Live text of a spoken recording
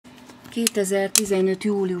2015.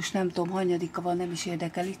 július, nem tudom, hanyadika van, nem is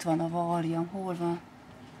érdekel, itt van a Varja. Hol van?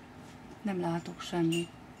 Nem látok semmit.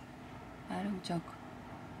 Várjunk csak.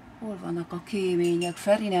 Hol vannak a kémények?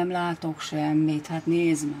 Feri, nem látok semmit. Hát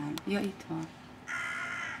nézd már. Ja, itt van.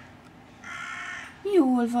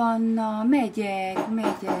 Jól van, na, megyek.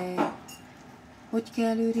 Hogy kell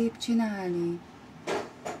előrébb csinálni?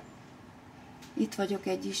 Itt vagyok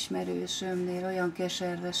egy ismerősömnél, olyan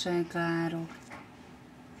keservesen károk.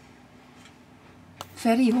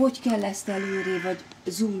 Feri, hogy kell ezt előrébb, vagy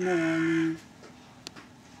zoomolni?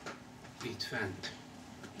 Itt fent.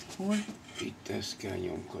 Hol? Itt ezt kell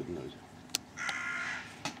nyomkodnod.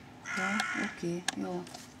 Ja, oké, jó.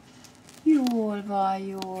 Jól van,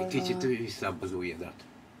 jól van. Kicsit visszabb az ujjadat.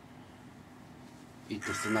 Itt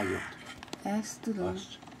ezt a nagyot. Ezt tudom.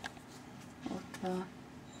 Azt. Ott van.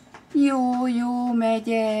 Jó,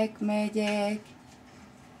 megyek.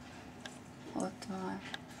 Ott van.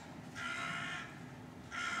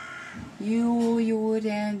 Jó,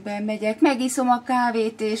 rendben, megyek. Megiszom a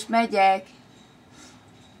kávét és megyek.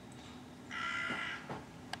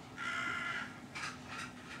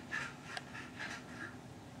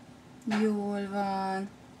 Jól van.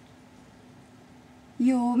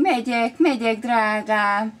 Jó, megyek,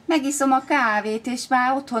 drágám. Megiszom a kávét, és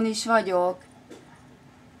már otthon is vagyok.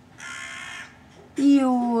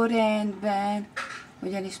 Jó, rendben.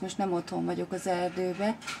 Ugyanis most nem otthon vagyok az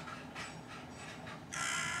erdőbe.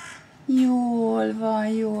 Jól van.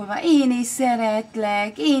 Én is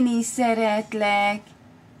szeretlek.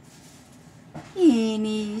 Én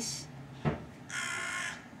is.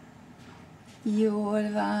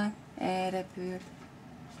 Jól van. Elrepült.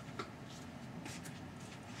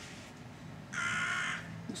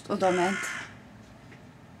 Most oda ment.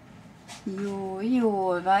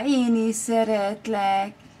 Jól van. Én is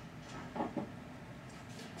szeretlek.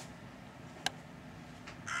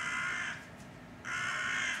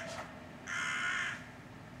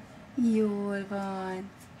 Jól van.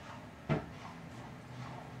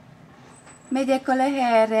 Megyek a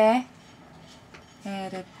leherre.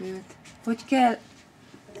 Elrepült. Hogy kell?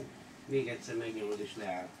 Még egyszer megnyomod és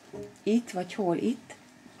leáll. Itt vagy hol? Itt?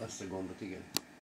 Azt a gombot, igen.